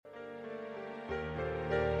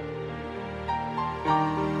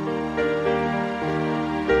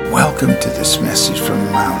Welcome to this message from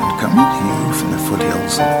the mountain, coming to you from the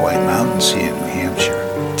foothills of the White Mountains here in New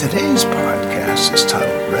Hampshire. Today's podcast is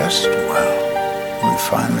titled Rest Well. We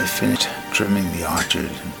finally finished trimming the orchard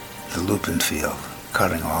and the lupin field,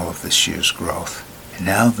 cutting all of this year's growth. And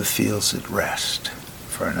now the field's at rest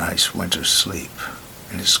for a nice winter's sleep.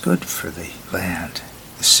 And it's good for the land.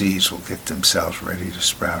 The seeds will get themselves ready to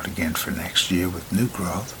sprout again for next year with new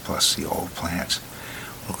growth, plus the old plants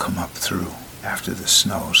will come up through after the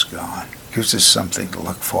snow's gone. Gives us something to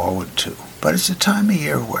look forward to. But it's a time of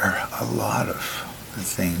year where a lot of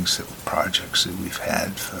the projects that we've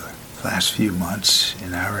had for the last few months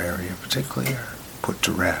in our area particularly are put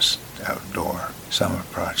to rest. Outdoor summer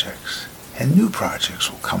projects. And new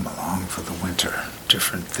projects will come along for the winter.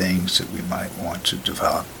 Different things that we might want to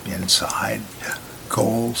develop inside.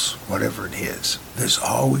 Goals, whatever it is. There's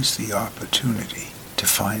always the opportunity to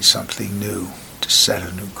find something new, to set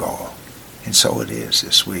a new goal. And so it is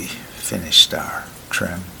as we finished our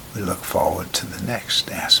trim. We look forward to the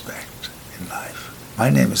next aspect in life. My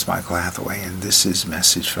name is Michael Hathaway, and this is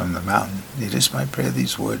Message from the Mountain. It is my prayer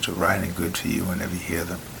these words are right and good for you whenever you hear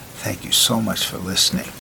them. Thank you so much for listening.